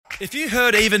If you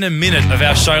heard even a minute of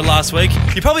our show last week,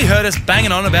 you probably heard us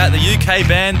banging on about the UK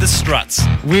band The Struts.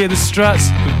 We're The Struts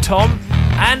with Tom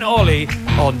and Olly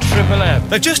on Triple M.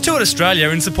 They've just toured Australia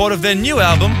in support of their new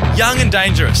album, Young and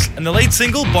Dangerous, and the lead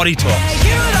single, Body Talks.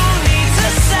 You don't need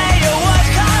to say a word,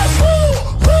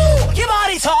 'cause your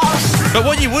body talks. But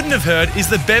what you wouldn't have heard is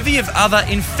the bevy of other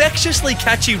infectiously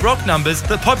catchy rock numbers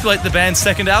that populate the band's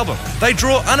second album. They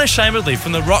draw unashamedly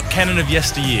from the rock canon of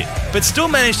yesteryear, but still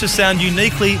manage to sound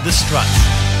uniquely The Struts.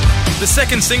 The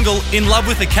second single, In Love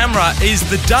with the Camera, is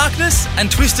the darkness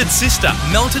and Twisted Sister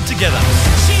melted together.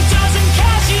 She doesn't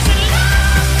care, she's in love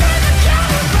with the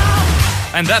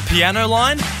camera. And that piano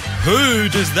line? Who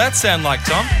does that sound like,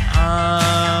 Tom?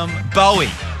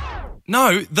 Bowie.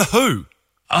 No, The Who.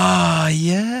 Ah,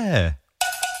 yeah.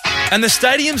 And the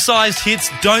stadium-sized hits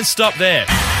don't stop there.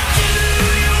 Do you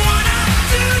wanna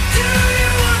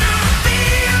be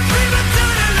a prima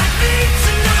donna like me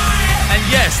tonight? And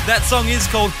yes, that song is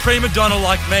called Prima Donna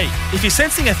Like Me. If you're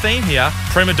sensing a theme here,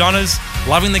 prima donnas,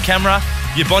 loving the camera,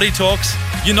 your body talks,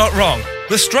 you're not wrong.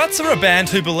 The Struts are a band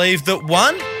who believe that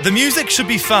 1, the music should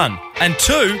be fun, and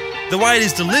 2, the way it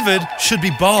is delivered should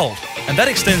be bold. And that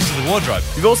extends to the wardrobe.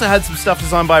 We've also had some stuff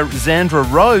designed by Zandra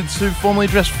Rhodes, who formerly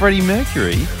dressed Freddie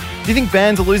Mercury. Do you think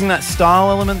bands are losing that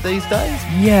style element these days?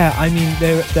 Yeah, I mean,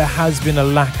 there has been a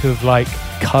lack of,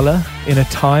 colour in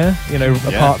attire,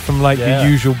 apart from, the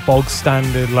usual bog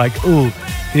standard,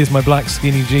 here's my black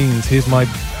skinny jeans, here's my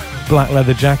black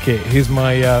leather jacket, here's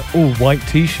my all-white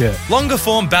T-shirt. Longer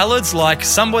form ballads like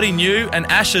Somebody New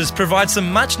and Ashes provide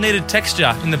some much-needed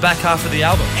texture in the back half of the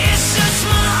album. It's just my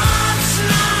heart's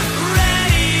not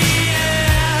ready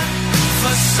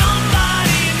for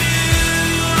somebody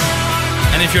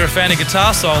new. And if you're a fan of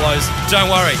guitar solos, don't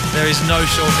worry, there is no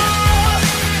shortage.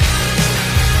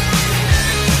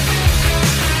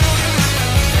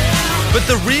 But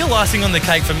the real icing on the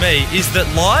cake for me is that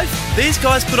live, these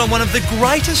guys put on one of the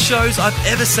greatest shows I've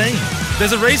ever seen.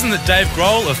 There's a reason that Dave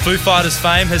Grohl of Foo Fighters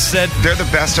fame has said, "They're the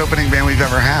best opening band we've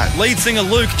ever had." Lead singer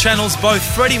Luke channels both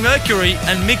Freddie Mercury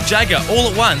and Mick Jagger all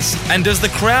at once. And does the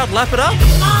crowd lap it up?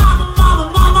 Mama,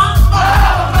 mama,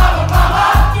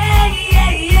 mama. Yeah, yeah,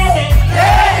 yeah.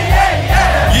 Yeah,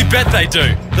 yeah, yeah. You bet they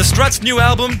do. The Struts' new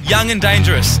album, Young and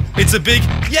Dangerous. It's a big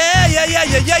yeah, yeah, yeah,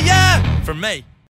 yeah, yeah, yeah from me.